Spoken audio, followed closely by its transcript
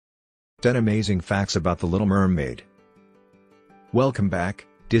10 Amazing Facts About the Little Mermaid. Welcome back,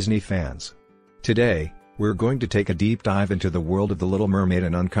 Disney fans. Today, we're going to take a deep dive into the world of The Little Mermaid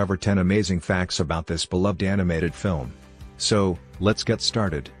and uncover 10 amazing facts about this beloved animated film. So, let's get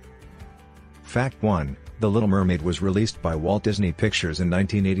started. Fact 1, The Little Mermaid was released by Walt Disney Pictures in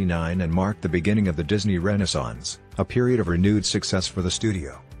 1989 and marked the beginning of the Disney Renaissance, a period of renewed success for the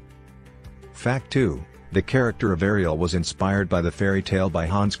studio. Fact 2, the character of Ariel was inspired by the fairy tale by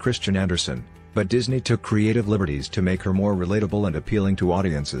Hans Christian Andersen, but Disney took creative liberties to make her more relatable and appealing to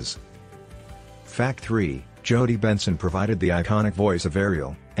audiences. Fact 3, Jodie Benson provided the iconic voice of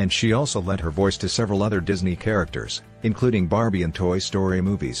Ariel, and she also lent her voice to several other Disney characters, including Barbie and Toy Story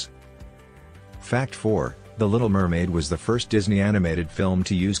movies. Fact 4, The Little Mermaid was the first Disney animated film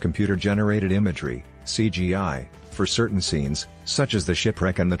to use computer-generated imagery, CGI, for certain scenes, such as the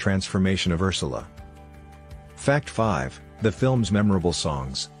shipwreck and the transformation of Ursula. Fact 5, the film's memorable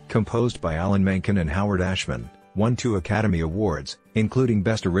songs, composed by Alan Menken and Howard Ashman, won 2 Academy Awards, including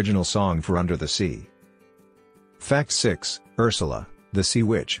Best Original Song for Under the Sea. Fact 6, Ursula, the Sea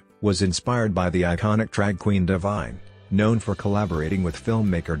Witch, was inspired by the iconic drag queen Divine, known for collaborating with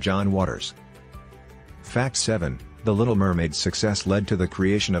filmmaker John Waters. Fact 7, The Little Mermaid's success led to the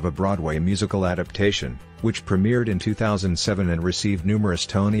creation of a Broadway musical adaptation, which premiered in 2007 and received numerous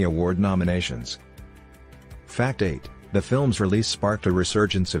Tony Award nominations. Fact 8, the film's release sparked a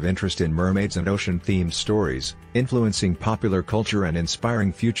resurgence of interest in mermaids and ocean-themed stories, influencing popular culture and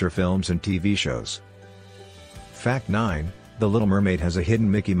inspiring future films and TV shows. Fact 9, The Little Mermaid has a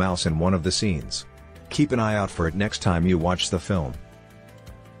hidden Mickey Mouse in one of the scenes. Keep an eye out for it next time you watch the film.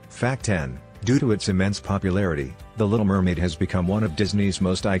 Fact 10, due to its immense popularity, The Little Mermaid has become one of Disney's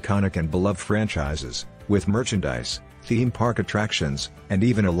most iconic and beloved franchises, with merchandise, theme park attractions, and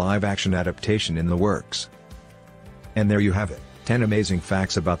even a live-action adaptation in the works. And there you have it, 10 amazing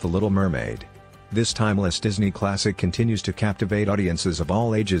facts about The Little Mermaid. This timeless Disney classic continues to captivate audiences of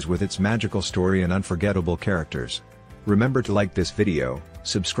all ages with its magical story and unforgettable characters. Remember to like this video,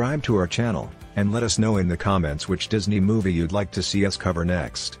 subscribe to our channel, and let us know in the comments which Disney movie you'd like to see us cover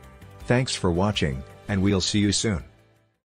next. Thanks for watching, and we'll see you soon.